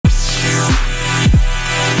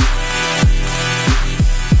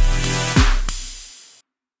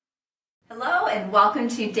and welcome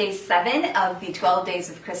to day 7 of the 12 Days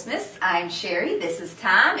of Christmas. I'm Cheri, this is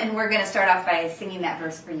Tom, and we're going to start off by singing that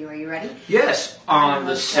verse for you. Are you ready? Yes. On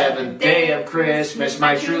the 7th day of Christmas,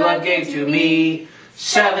 my true love gave to me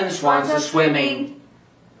 7 swans a-swimming.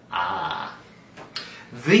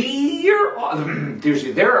 There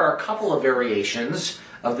are a couple of variations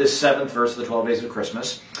of this 7th verse of the 12 Days of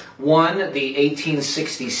Christmas. One, the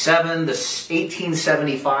 1867, the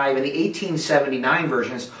 1875, and the 1879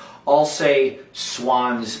 versions all say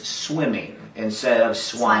swans swimming instead of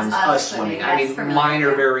swans a-swimming. I mean,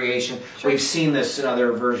 minor variation. Sure. We've seen this in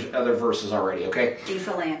other verses already, okay?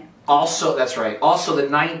 Dieseland. Also, that's right. Also, the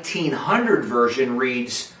 1900 version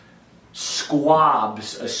reads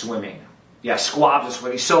squabs a-swimming. Yeah, squabs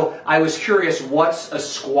a-swimming. So I was curious, what's a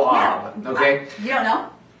squab? Yeah. Okay? You don't know?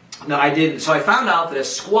 No, I didn't. So I found out that a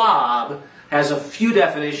squab has a few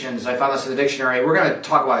definitions. I found this in the dictionary. We're going to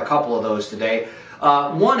talk about a couple of those today.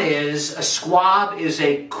 One is, a squab is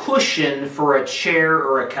a cushion for a chair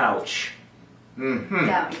or a couch.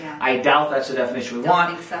 Yeah. I doubt that's the definition we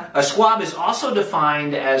want. Think so. A squab is also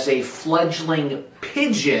defined as a fledgling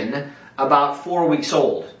pigeon about 4 weeks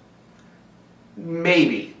old.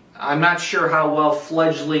 Maybe. I'm not sure how well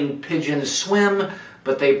fledgling pigeons swim,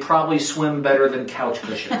 but they probably swim better than couch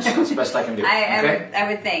cushions. That's the best I can do. I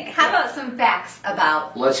would think. How about some facts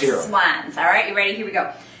about swans? All right, you ready? Here we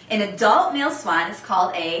go. An adult male swan is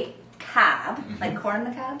called a cob, like corn on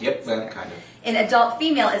the cob? Yep, that kind of. An adult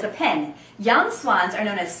female is a pen. Young swans are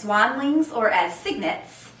known as swanlings or as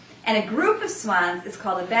cygnets, and a group of swans is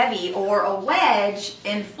called a bevy or a wedge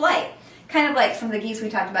in flight. Kind of like some of the geese we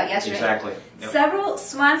talked about yesterday. Exactly. Yep. Several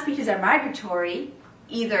swan species are migratory,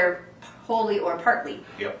 either wholly or partly.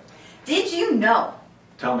 Yep. Did you know?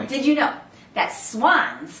 Tell me. Did you know that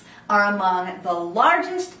swans are among the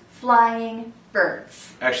largest flying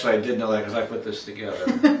birds? Actually, I did know that because I put this together.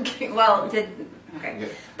 Okay. Yeah.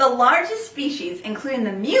 The largest species, including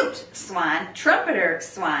the mute swan, trumpeter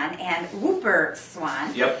swan, and whooper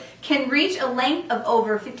swan, can reach a length of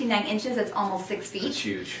over 59 inches. That's almost 6 feet. That's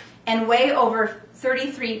huge. And weigh over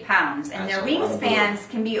 33 pounds. And their wingspans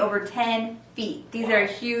can be over 10 feet. These are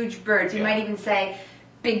huge birds. You might even say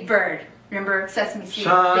big bird. Remember Sesame Street?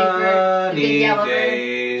 Sunny big bird, the big yellow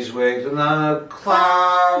days with the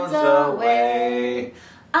clouds away.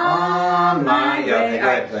 On my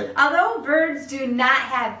way. Although birds do not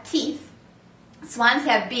have teeth, swans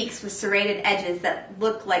have beaks with serrated edges that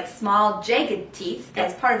look like small jagged teeth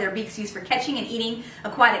as part of their beaks used for catching and eating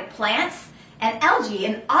aquatic plants and algae,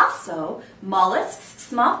 and also mollusks,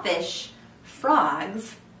 small fish,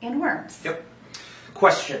 frogs, and worms. Yep.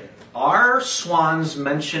 Question. Are swans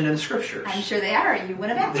mentioned in scriptures? I'm sure they are. You would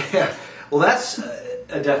have asked. Yeah. Well, that's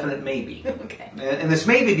a definite maybe. Okay. And this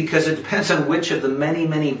may be because it depends on which of the many,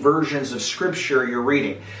 many versions of Scripture you're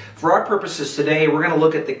reading. For our purposes today, we're going to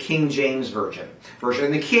look at the King James version.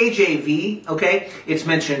 In the KJV, okay, it's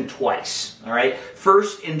mentioned twice, all right?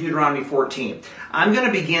 First, in Deuteronomy 14. I'm going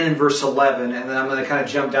to begin in verse 11, and then I'm going to kind of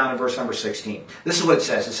jump down to verse number 16. This is what it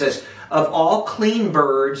says. It says, of all clean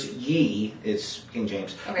birds ye, it's King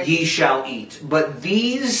James, ye shall eat. But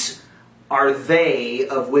these are they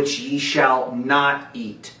of which ye shall not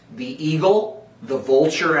eat. The eagle, the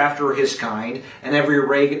vulture after his kind, and every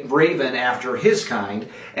raven after his kind,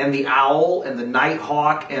 and the owl, and the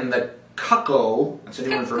nighthawk, and the cuckoo, that's a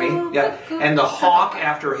new one for me, and the hawk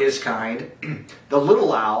after his kind, the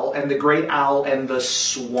little owl, and the great owl, and the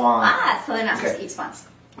swan. So they're not supposed to eat swans.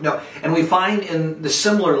 No, and we find in the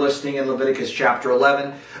similar listing in Leviticus chapter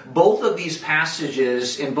 11, both of these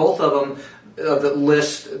passages, in both of them, that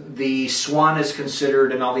list the swan is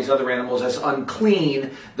considered and all these other animals as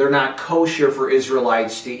unclean. They're not kosher for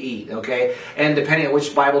Israelites to eat, okay? And depending on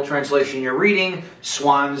which Bible translation you're reading,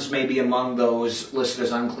 swans may be among those listed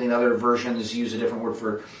as unclean. Other versions use a different word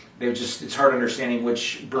for... It's hard understanding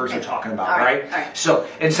which birds you're talking about, right? So,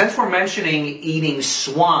 and since we're mentioning eating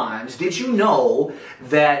swans, did you know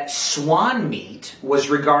that swan meat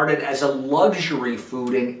was regarded as a luxury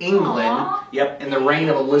food in England? In the reign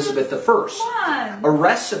of Elizabeth I. A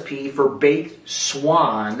recipe for baked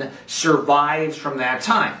swan survives from that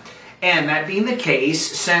time. And that being the case,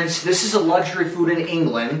 since this is a luxury food in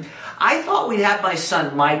England, I thought we'd have my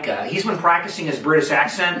son Micah. He's been practicing his British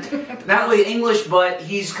accent. Not really English, but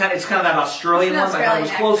it's kind of that Australian one. I thought it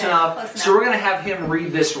was close enough. So we're going to have him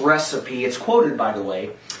read this recipe. It's quoted, by the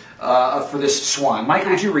way, for this swan. Micah,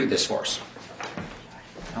 would you read this for us?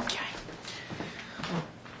 Okay.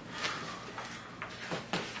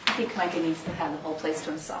 I think Micah needs to have the whole place to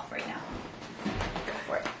himself right now. Go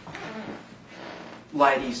for it.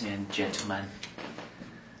 Ladies and gentlemen,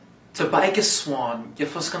 to bake a swan, you're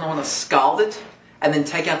first going to want to scald it and then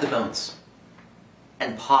take out the bones.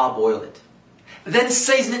 and parboil it. Then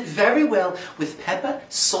season it very well with pepper,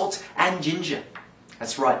 salt and ginger.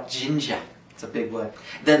 That's right, ginger. It's a big word.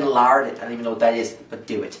 Then lard it. I don't even know what that is, but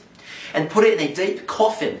do it. And put it in a deep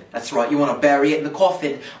coffin. That's right, you want to bury it in the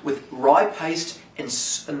coffin with rye paste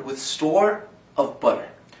and with store of butter.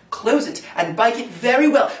 Close it and bake it very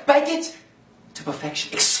well. Bake it to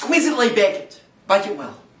perfection. Exquisitely bake it. Bake it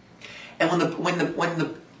well. And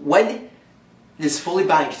when it is fully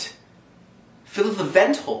baked, fill the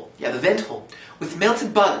vent hole, with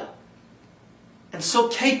melted butter. And so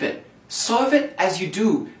keep it. Serve it as you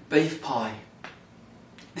do beef pie.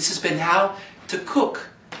 This has been how to cook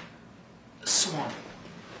swan.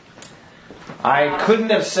 I couldn't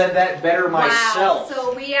have said that better myself. Wow.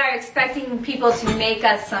 So we are expecting people to make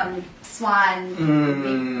us some swan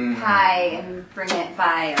beef pie and bring it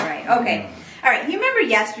by. All right. Okay. All right. You remember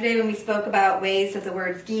yesterday when we spoke about ways that the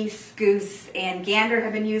words geese, goose, and gander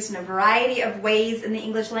have been used in a variety of ways in the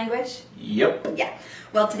English language? Yep. Yeah.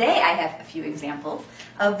 Well, today I have a few examples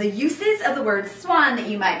of the uses of the word swan that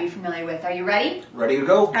you might be familiar with. Are you ready? Ready to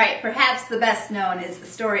go. All right. Perhaps the best known is the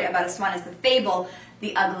story about a swan is the fable,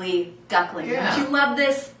 The Ugly Duckling. Yeah. Don't you love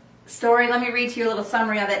this story? Let me read to you a little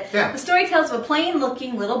summary of it. Yeah. The story tells of a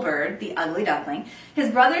plain-looking little bird, the ugly duckling.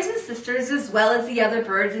 His brothers and sisters, as well as the other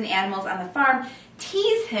birds and animals on the farm,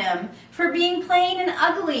 tease him for being plain and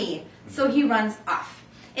ugly. So he runs off.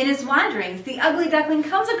 In his wanderings, the ugly duckling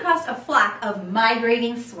comes across a flock of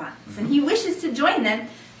migrating swans, and he wishes to join them,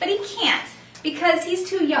 but he can't because he's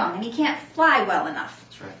too young and he can't fly well enough.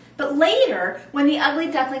 That's right. But later, when the ugly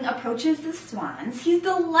duckling approaches the swans, he's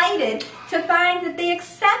delighted to find that they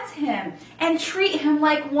accept him and treat him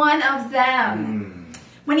like one of them.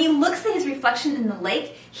 When he looks at his reflection in the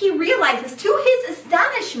lake, he realizes, to his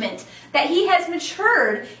astonishment, that he has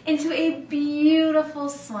matured into a beautiful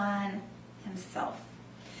swan himself.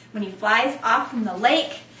 When he flies off from the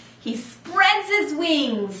lake, he spreads his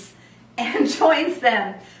wings and joins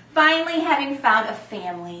them, finally having found a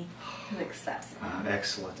family who accepts him.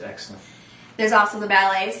 Excellent, excellent. There's also the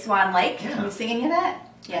ballet Swan Lake. Yeah. Can you sing any of that?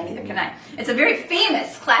 Yeah, neither can I. It's a very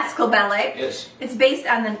famous classical ballet. Yes. It's based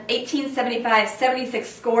on the 1875-76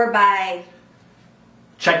 score by...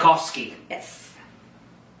 Tchaikovsky. Yes.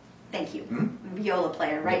 Thank you. Viola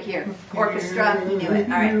player right here. Orchestra, you knew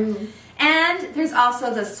it. All right. And there's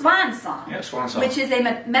also the swan song, Yeah, swan song. which is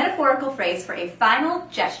a metaphorical phrase for a final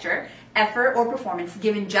gesture, effort, or performance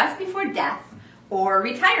given just before death or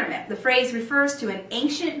retirement. The phrase refers to an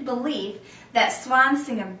ancient belief that swans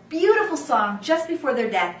sing a beautiful song just before their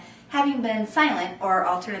death, having been silent or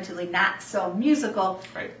alternatively not so musical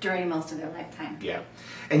during most of their lifetime. Yeah.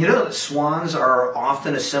 And you know that swans are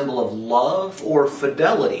often a symbol of love or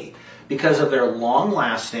fidelity because of their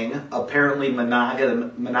long-lasting, apparently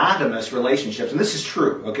monogamous relationships. And this is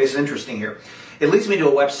true. Okay, it's interesting here. It leads me to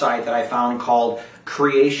a website that I found called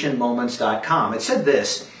creationmoments.com. It said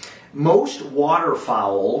this: most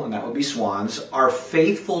waterfowl, and that would be swans, are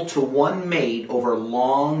faithful to one mate over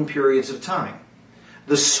long periods of time.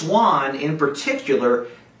 The swan, in particular,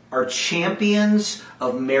 are champions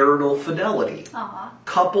of marital fidelity. Aww.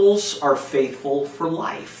 Couples are faithful for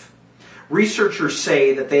life. Researchers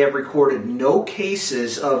say that they have recorded no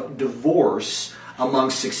cases of divorce among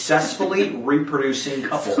successfully reproducing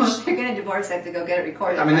couples. So if you're going to divorce, they have to go get it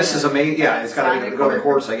recorded. I mean, this is amazing. Yeah, it's got to go to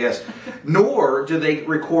courts, I guess. Nor do they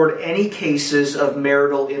record any cases of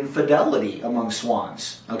marital infidelity among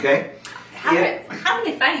swans. Okay? How are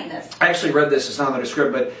they finding this? I actually read this. It's not on the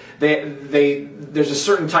script, but there's a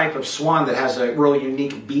certain type of swan that has a real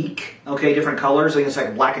unique beak. Okay, different colors. I think it's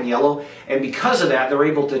like black and yellow. And because of that, they're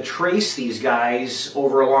able to trace these guys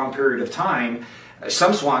over a long period of time.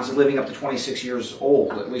 Some swans are living up to 26 years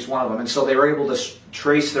old, at least one of them. And so they were able to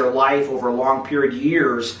trace their life over a long period of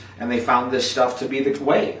years, and they found this stuff to be the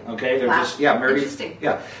way. Okay, they're just married. Interesting.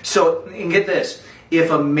 Yeah. So, and get this. If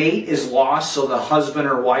a mate is lost, so the husband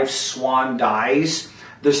or wife's swan dies,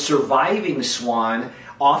 the surviving swan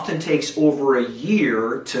often takes over a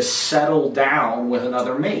year to settle down with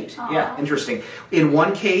another mate. Aww. Yeah, interesting. In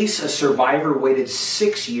one case, a survivor waited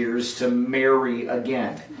 6 years to marry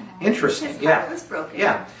again. Aww. Interesting. His Yeah. heart was broken.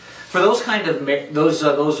 Yeah. For those kind of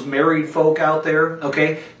those married folk out there,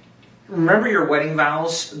 okay, remember your wedding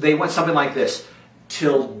vows. They went something like this: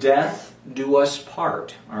 "Till death do us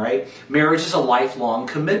part." All right. Marriage is a lifelong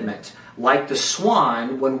commitment. Like the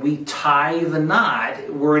swan, when we tie the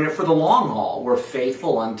knot, we're in it for the long haul. We're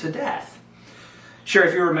faithful unto death. Sure,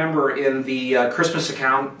 if you remember in the Christmas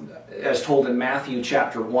account, as told in Matthew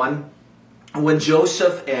chapter 1, when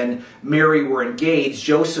Joseph and Mary were engaged,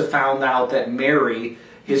 Joseph found out that Mary,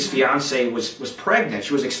 his fiancée, was pregnant.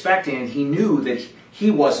 She was expecting, and he knew that he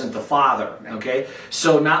wasn't the father, okay?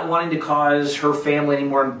 So not wanting to cause her family any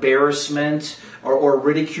more embarrassment or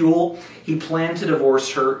ridicule, he planned to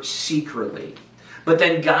divorce her secretly. But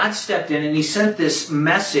then God stepped in and he sent this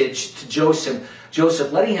message to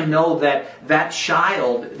Joseph, letting him know that that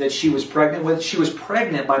child that she was pregnant with, she was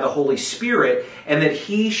pregnant by the Holy Spirit, and that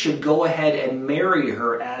he should go ahead and marry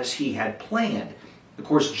her as he had planned. Of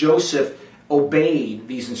course, Joseph obeyed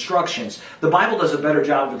these instructions. The Bible does a better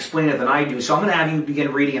job of explaining it than I do, so I'm going to have you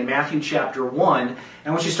begin reading in Matthew chapter 1, and I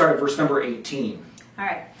want you to start at verse number 18. All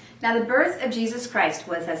right. Now the birth of Jesus Christ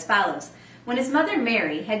was as follows. When his mother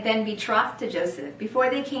Mary had been betrothed to Joseph, before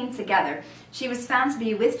they came together, she was found to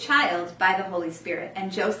be with child by the Holy Spirit.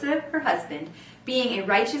 And Joseph, her husband, being a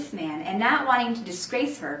righteous man, and not wanting to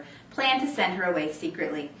disgrace her, planned to send her away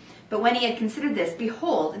secretly. But when he had considered this,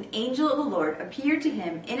 behold, an angel of the Lord appeared to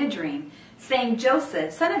him in a dream, saying,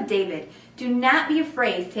 Joseph, son of David, do not be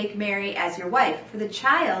afraid to take Mary as your wife, for the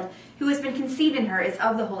child who has been conceived in her is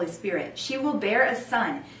of the Holy Spirit. She will bear a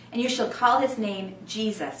son, and you shall call his name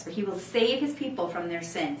Jesus, for he will save his people from their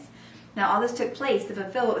sins. Now all this took place to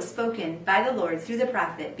fulfill what was spoken by the Lord through the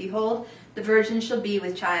prophet. Behold, the virgin shall be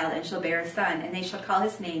with child, and shall bear a son, and they shall call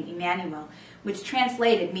his name Emmanuel, which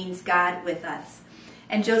translated means God with us.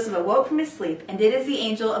 And Joseph awoke from his sleep, and did as the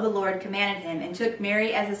angel of the Lord commanded him, and took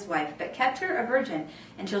Mary as his wife, but kept her a virgin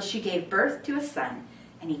until she gave birth to a son,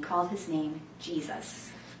 and he called his name Jesus.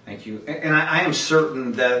 Thank you. And I am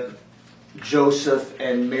certain that Joseph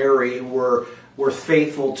and Mary were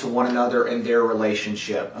faithful to one another in their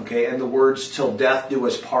relationship. Okay, and the words "till death do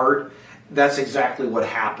us part," that's exactly what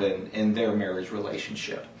happened in their marriage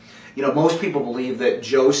relationship. You know, most people believe that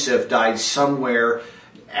Joseph died somewhere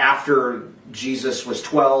after Jesus was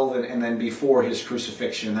 12 and then before his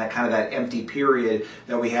crucifixion, that empty period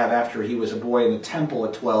that we have after he was a boy in the temple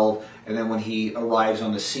at 12, and then when he arrives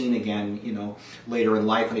on the scene again, you know, later in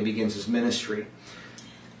life when he begins his ministry.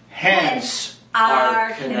 Hence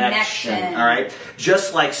our connection. All right.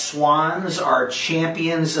 Just like swans are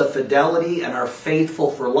champions of fidelity and are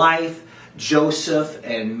faithful for life, Joseph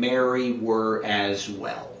and Mary were as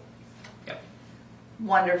well.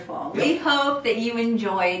 Wonderful. Yep. We hope that you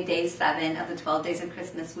enjoyed day 7 of the 12 Days of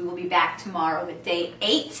Christmas. We will be back tomorrow with day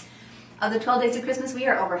 8 of the 12 Days of Christmas. We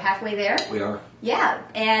are over halfway there. We are. Yeah.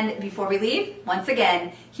 And before we leave, once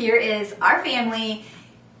again, here is our family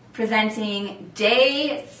presenting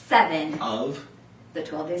day 7 Of the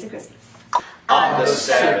 12 Days of Christmas. On the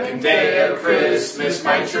 7th day of Christmas,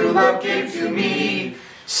 my true love gave to me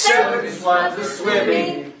 7 swans a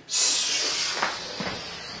swimming, 6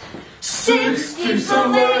 geese a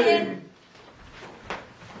laying,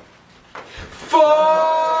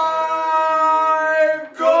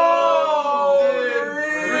 5 golden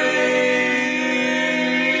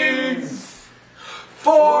rings,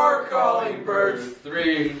 4 calling birds,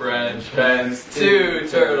 3 French hens, 2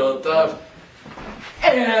 turtle doves,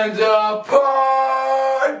 and a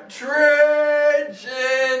partridge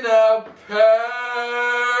in a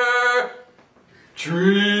pear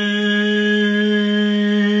tree.